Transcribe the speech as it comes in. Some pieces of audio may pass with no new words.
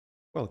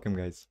Welcome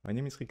guys, my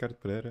name is Ricardo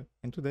Pereira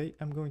and today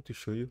I'm going to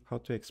show you how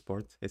to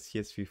export a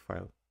CSV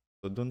file.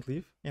 So don't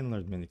leave and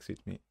learn Mendix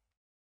with me.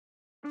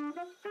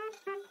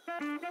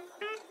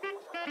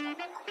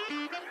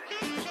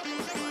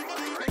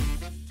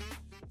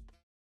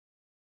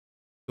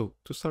 So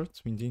to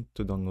start, we need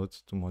to download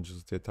two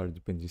modules that are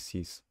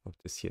dependencies of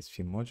the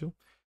CSV module.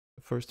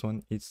 The first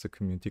one is the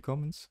Community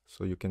Commons,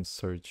 so you can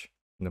search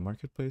in the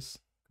marketplace,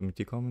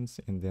 Community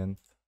Commons, and then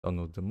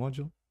download the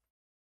module.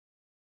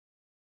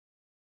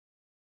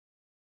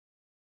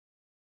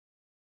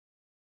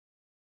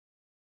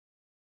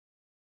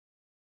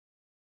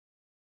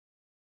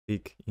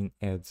 Click in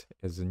Add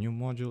as a new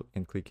module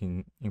and click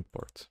in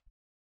Import.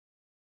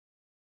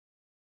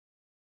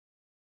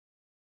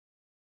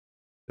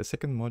 The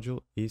second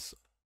module is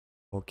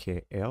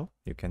OKL.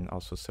 You can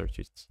also search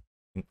it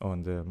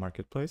on the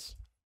marketplace.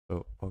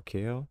 So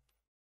OKL,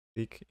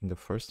 click in the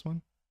first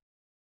one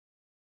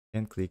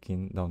and click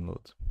in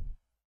Download.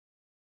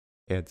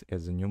 Add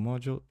as a new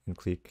module and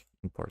click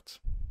Import.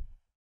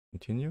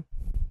 Continue.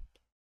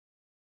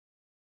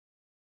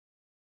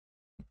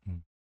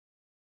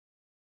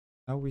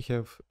 Now we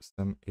have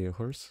some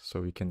errors,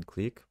 so we can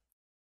click,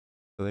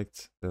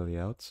 select the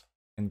layout,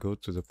 and go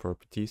to the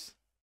properties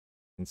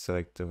and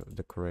select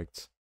the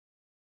correct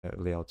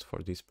layout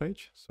for this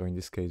page. So in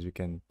this case, we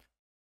can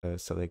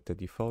select the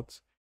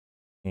default,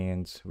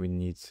 and we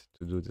need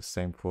to do the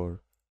same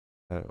for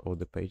all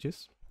the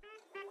pages.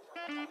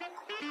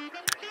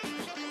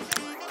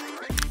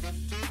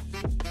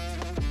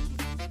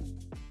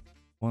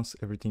 Once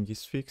everything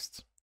is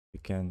fixed, we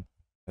can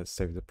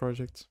save the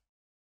project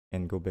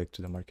and go back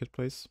to the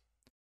marketplace.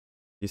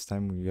 This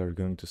time we are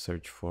going to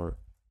search for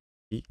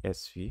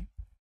ESV.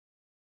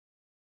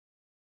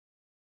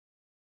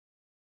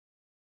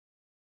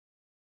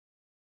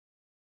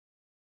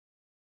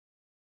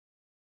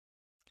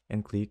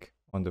 And click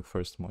on the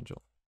first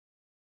module.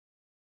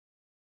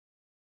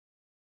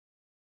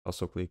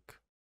 Also click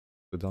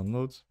to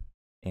download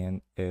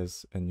and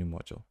as a new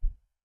module.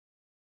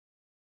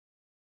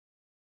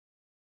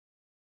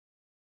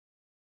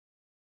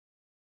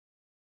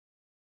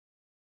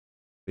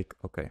 Click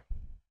OK.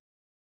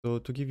 So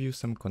to give you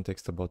some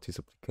context about this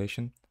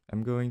application,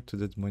 I'm going to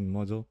the domain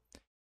model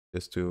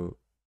just to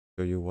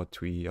show you what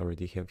we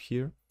already have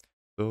here.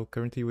 So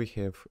currently we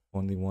have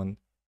only one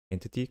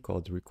entity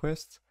called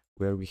request,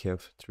 where we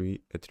have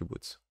three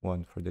attributes.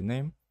 One for the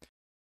name,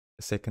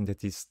 a second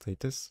that is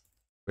status,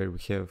 where we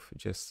have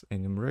just an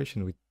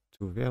enumeration with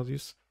two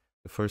values.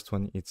 The first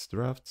one is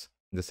draft,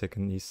 the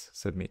second is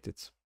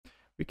submitted.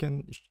 We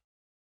can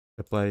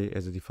apply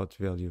as a default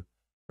value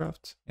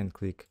draft and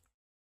click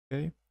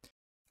OK.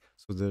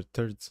 So the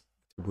third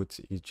attribute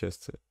is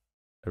just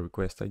a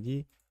request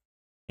ID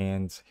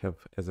and have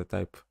as a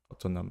type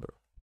auto number.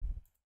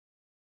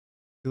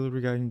 Still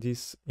regarding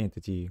this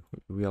entity,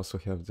 we also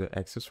have the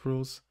access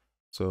rules.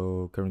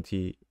 So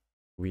currently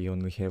we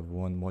only have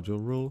one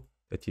module rule,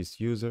 that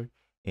is user,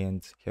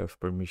 and have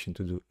permission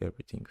to do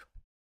everything.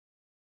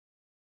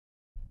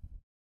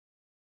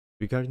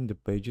 Regarding the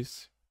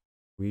pages,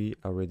 we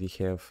already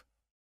have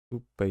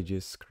two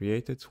pages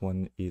created.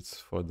 One is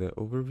for the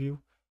overview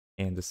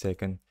and the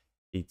second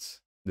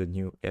is the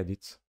new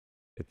edit.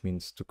 That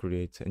means to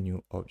create a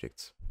new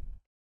object.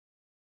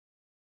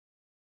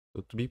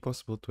 So to be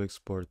possible to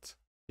export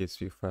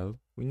CSV file,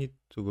 we need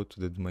to go to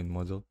the domain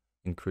model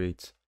and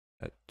create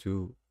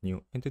two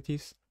new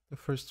entities. The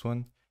first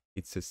one,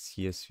 it's a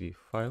CSV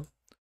file.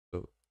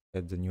 So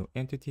add the new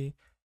entity,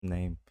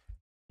 name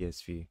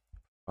CSV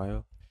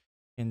file,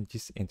 and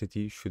this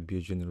entity should be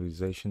a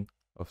generalization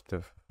of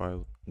the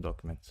file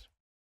document.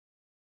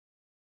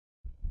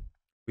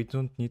 We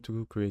don't need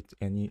to create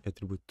any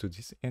attribute to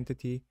this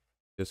entity.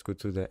 Just go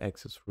to the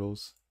access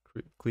rules,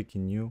 click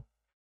in new,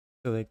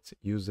 select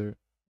user,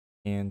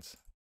 and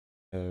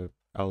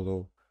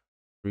allow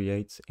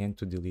create and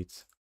to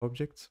delete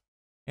objects,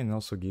 and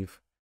also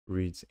give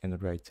read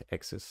and write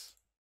access.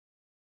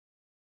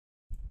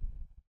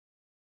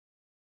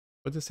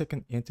 For the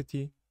second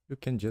entity, you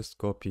can just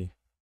copy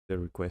the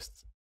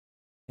request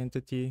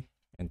entity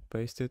and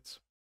paste it,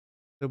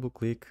 double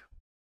click,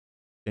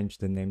 change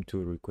the name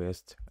to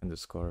request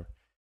underscore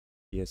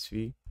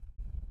CSV,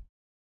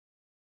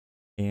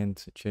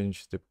 and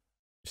change the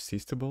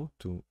persistable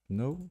to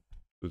no,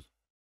 to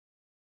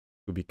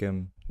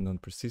become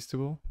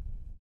non-persistable,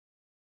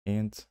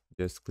 and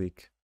just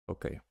click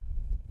OK.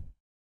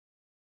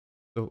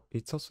 So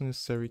it's also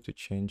necessary to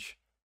change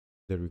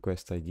the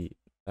request ID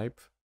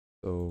type,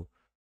 so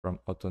from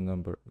auto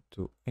number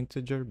to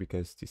integer,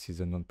 because this is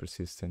a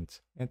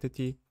non-persistent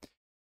entity,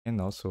 and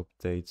also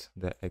update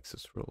the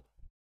access rule.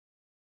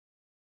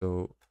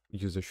 So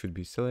user should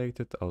be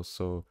selected,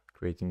 also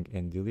creating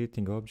and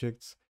deleting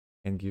objects,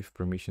 and give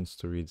permissions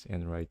to read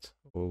and write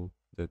all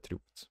the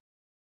attributes.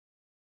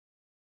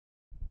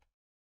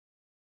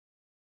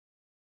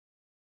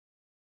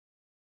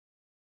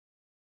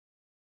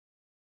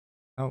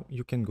 Now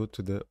you can go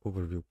to the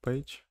overview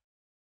page.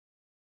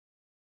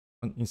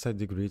 Inside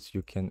the grids,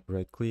 you can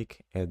right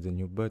click, add a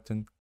new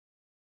button,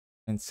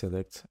 and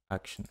select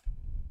action.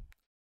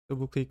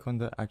 double click on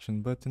the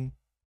action button,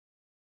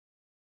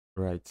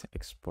 write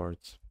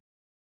export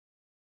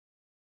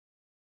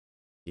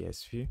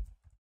CSV,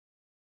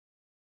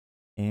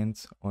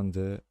 and on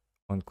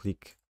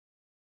click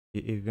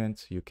the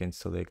event, you can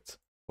select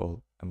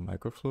call a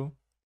microflow.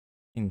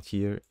 And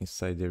here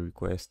inside the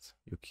request,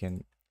 you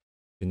can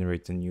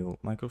generate a new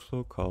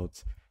microflow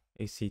called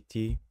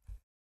ACT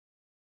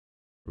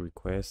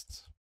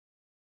request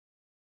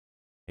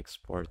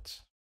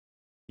export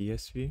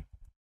CSV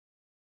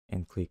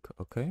and click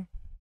OK.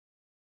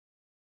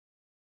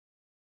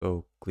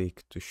 So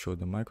click to show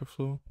the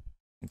microflow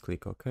and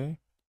click OK.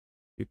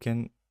 You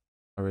can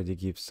already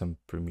give some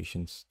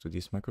permissions to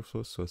this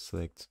microflow, so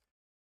select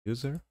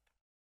user,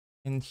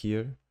 and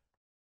here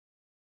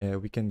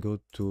we can go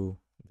to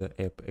the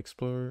app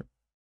explorer,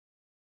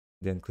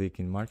 then click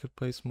in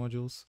marketplace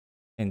modules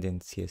and then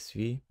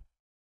CSV.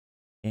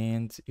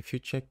 And if you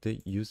check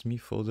the use me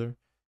folder,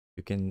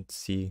 you can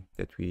see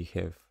that we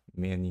have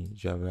many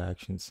Java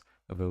actions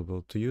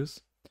available to use.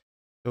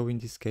 So in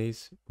this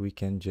case, we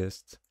can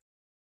just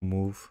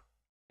move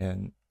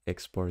and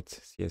export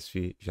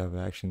CSV Java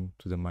action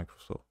to the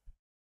microflow.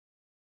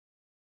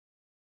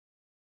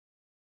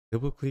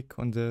 Double click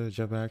on the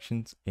Java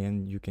actions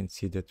and you can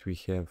see that we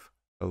have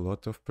a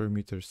lot of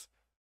parameters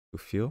to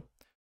fill.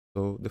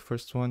 So the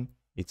first one,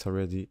 it's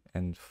already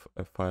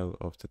a file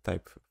of the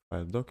type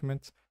file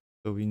document.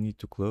 So we need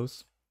to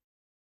close,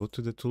 go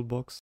to the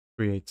toolbox,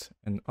 create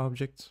an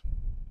object,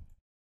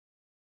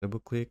 double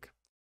click,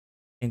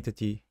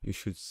 entity, you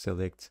should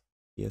select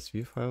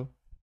CSV file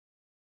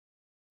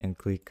and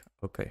click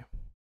OK.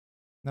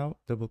 Now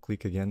double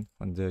click again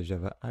on the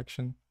Java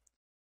action,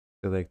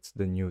 select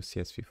the new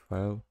CSV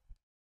file.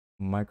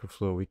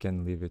 Microflow, we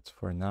can leave it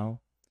for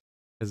now.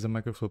 As a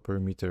microflow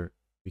parameter,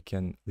 we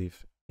can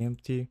leave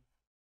empty.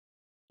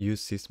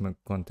 Use system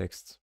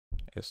context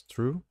as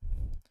true.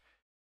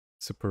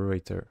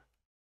 Separator,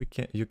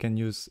 you can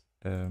use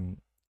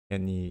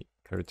any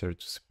character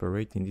to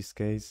separate. In this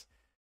case,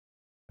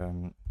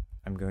 I'm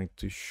going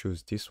to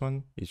choose this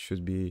one. It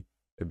should be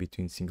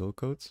between single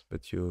quotes,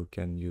 but you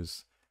can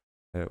use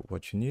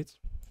what you need.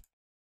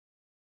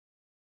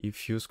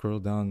 If you scroll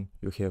down,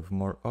 you have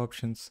more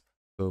options.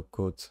 So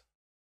quote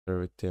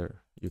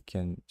character, you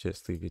can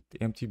just leave it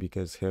empty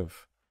because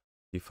have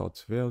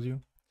default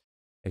value.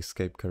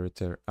 Escape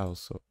character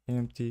also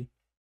empty,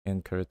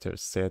 and character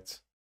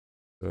set,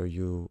 so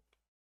you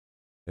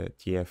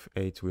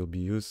TF8 will be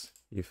used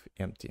if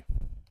empty.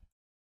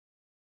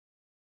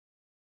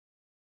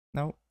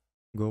 Now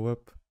go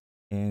up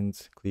and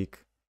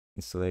click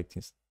and select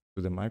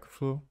to the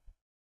microflow,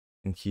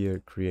 and here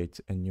create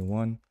a new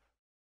one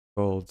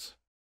called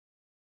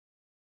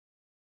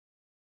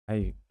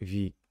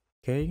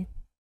IVK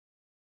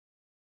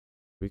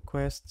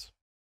request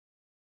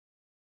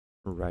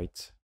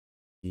write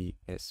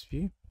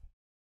CSV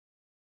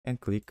and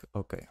click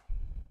OK.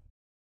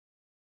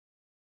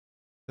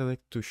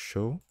 Select to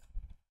show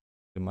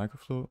the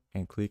microflow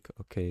and click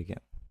OK again.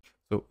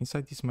 So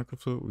inside this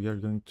microflow, we are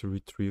going to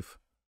retrieve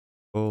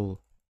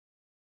all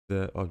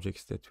the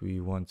objects that we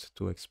want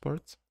to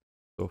export.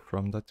 So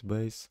from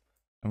database,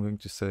 I'm going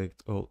to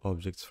select all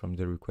objects from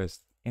the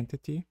request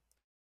entity.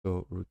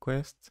 So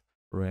request,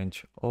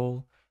 range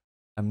all.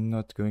 I'm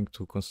not going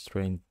to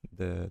constrain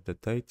the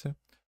data,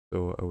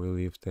 so I will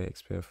leave the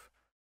XPF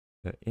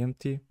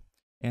empty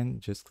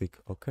and just click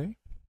OK.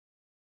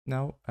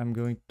 Now I'm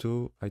going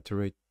to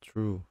iterate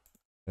through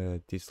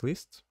this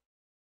list.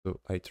 So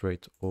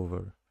iterate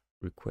over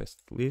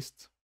request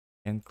list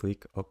and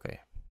click OK.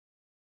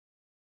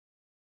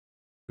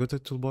 Go to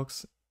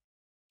toolbox,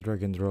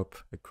 drag and drop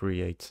a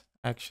create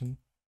action.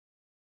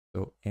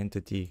 So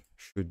entity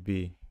should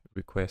be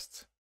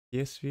request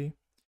CSV.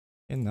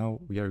 And now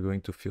we are going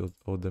to fill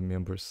all the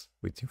members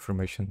with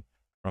information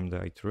from the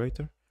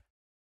iterator.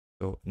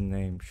 So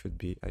name should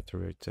be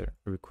iterator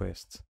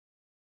request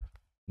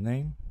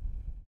name.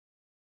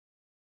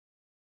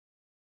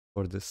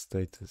 For the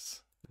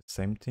status, the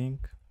same thing.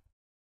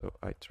 So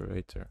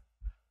iterator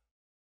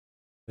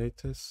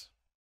status.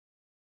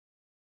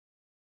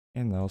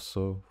 And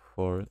also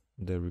for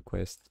the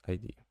request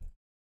ID.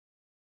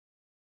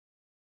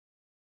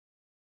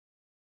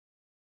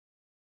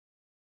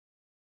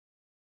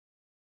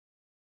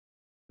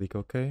 Click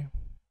OK,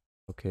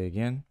 OK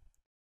again.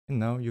 And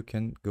now you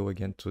can go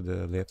again to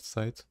the left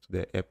side, to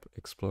the app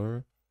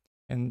explorer,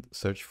 and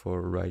search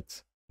for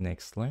write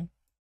next line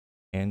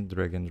and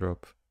drag and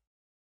drop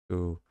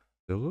to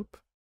the loop.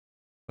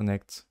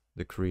 Connect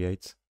the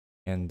create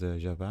and the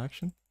Java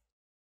action.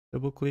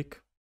 Double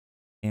click,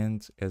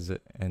 and as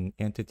an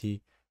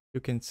entity,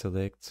 you can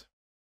select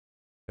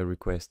a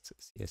request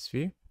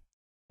CSV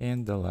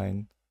and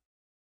align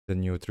the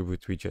new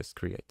attribute we just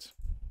create.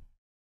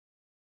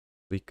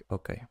 Click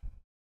OK.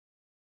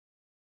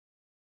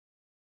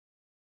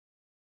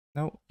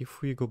 Now,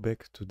 if we go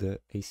back to the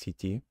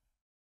ACT,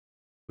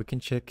 we can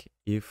check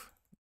if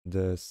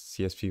the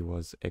CSV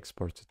was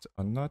exported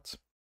or not.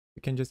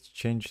 We can just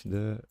change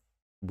the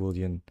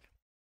Boolean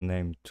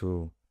name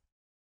to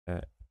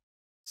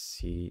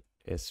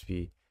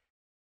CSV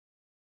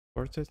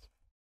exported,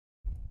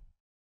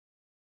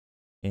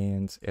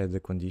 and add a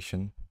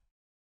condition.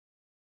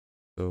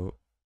 So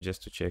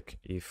just to check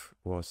if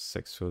was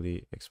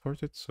successfully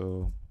exported.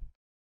 So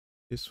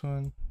this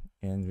one,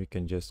 and we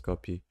can just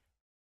copy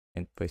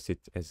and paste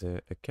it as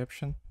a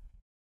caption.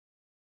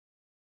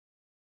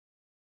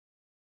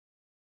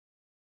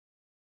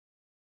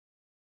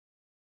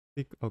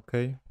 Click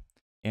OK,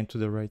 and to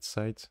the right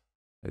side,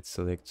 let's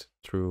select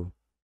true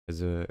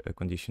as a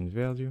condition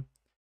value,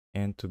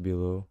 and to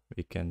below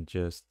we can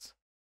just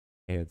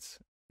add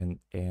an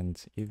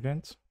end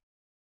event.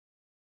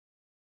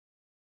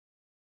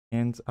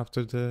 And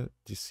after the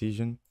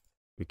decision,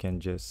 we can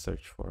just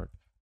search for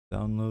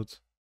download,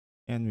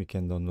 and we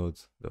can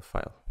download the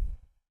file.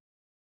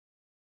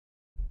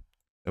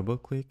 Double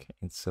click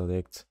and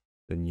select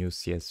the new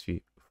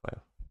CSV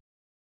file.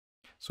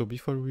 So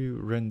before we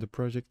run the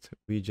project,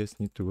 we just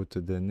need to go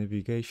to the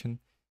navigation,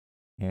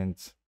 and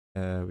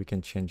we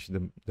can change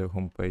the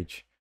home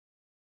page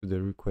to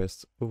the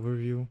request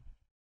overview.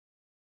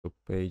 So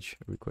page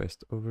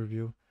request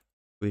overview,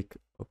 click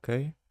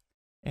OK,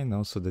 and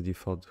also the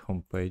default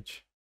home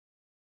page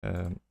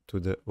to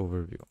the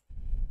overview.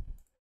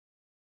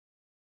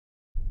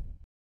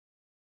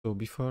 So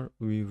before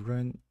we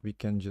run, we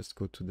can just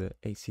go to the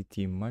ACT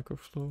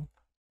microflow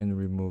and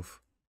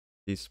remove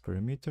this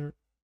parameter,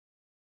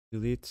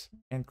 delete,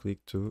 and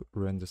click to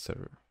run the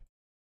server.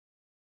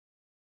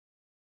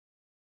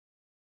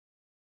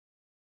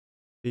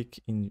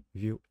 Click in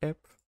View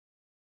App,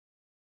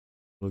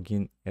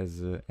 login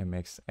as a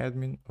MX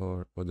admin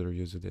or other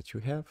user that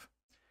you have.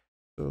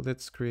 So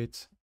let's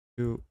create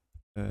two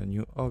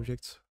new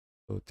objects.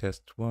 So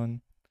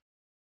test1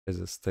 as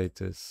a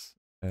status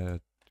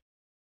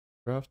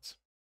draft,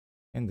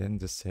 and then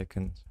the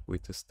second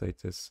with the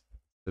status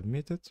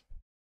submitted.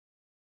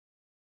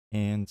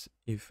 And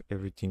if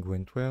everything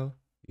went well,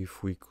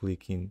 if we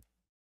click in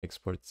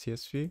export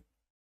CSV,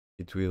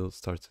 it will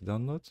start to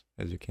download.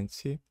 As you can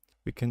see,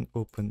 we can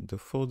open the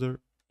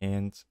folder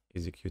and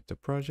execute the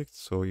project.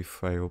 So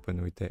if I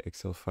open with the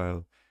Excel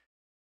file,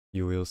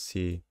 you will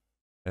see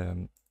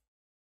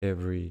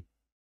every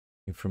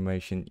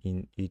information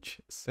in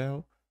each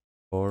cell.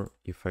 Or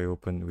if I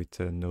open with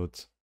a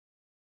Notepad++,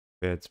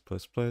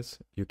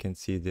 you can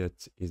see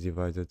that is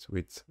divided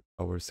with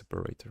our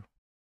separator.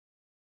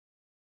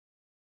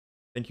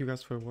 Thank you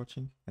guys for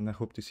watching, and I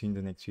hope to see you in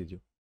the next video.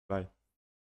 Bye.